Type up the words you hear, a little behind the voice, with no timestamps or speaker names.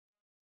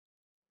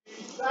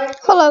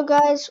Hello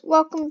guys,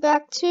 welcome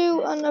back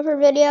to another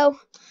video.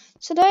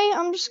 Today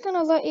I'm just going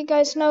to let you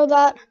guys know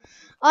that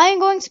I am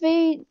going to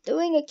be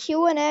doing a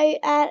Q&A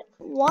at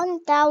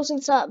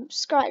 1,000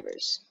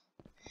 subscribers.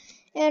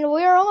 And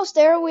we're almost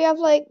there. We have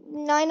like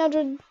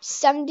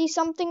 970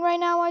 something right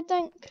now, I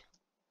think.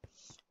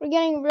 We're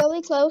getting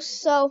really close.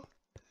 So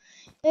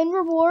in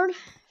reward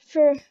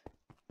for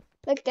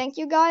thank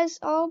you guys,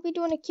 I'll be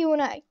doing a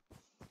Q&A.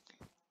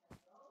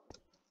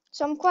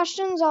 Some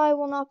questions I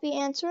will not be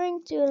answering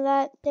due to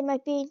that they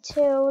might be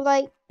too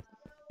I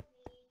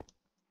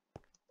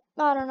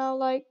don't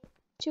know,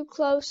 too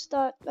close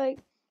that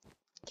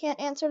can't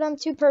answer them.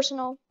 Too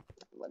personal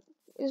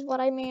is what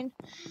I mean.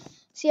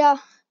 So yeah,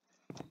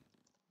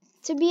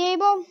 to be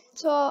able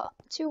to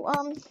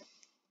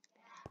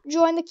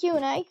join the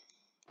Q&A,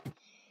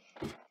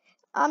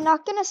 I'm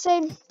not gonna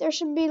say there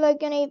should be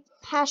any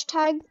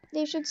hashtag.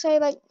 They should say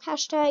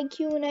hashtag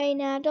Q&A.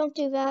 Nah, don't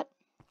do that.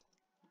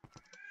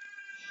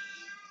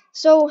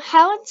 So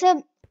how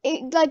to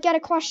get a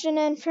question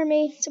in for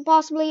me to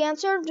possibly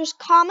answer? Just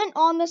comment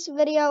on this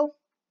video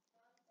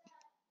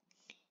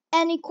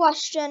any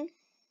question,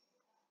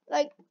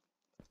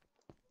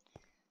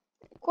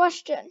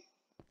 question.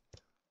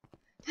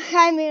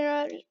 I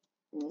mean,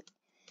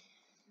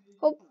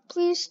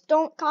 please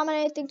don't comment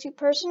anything too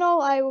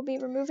personal. I will be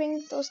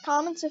removing those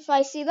comments if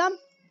I see them.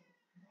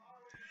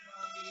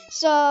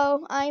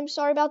 So I'm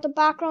sorry about the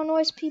background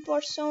noise. People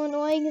are so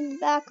annoying in the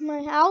back of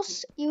my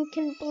house. You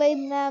can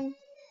blame them.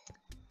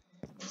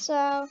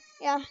 So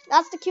yeah,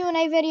 that's the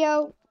Q&A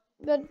video.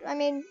 But I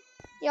mean,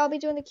 yeah, I'll be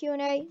doing the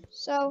Q&A.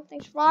 So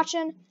thanks for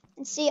watching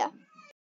and see ya.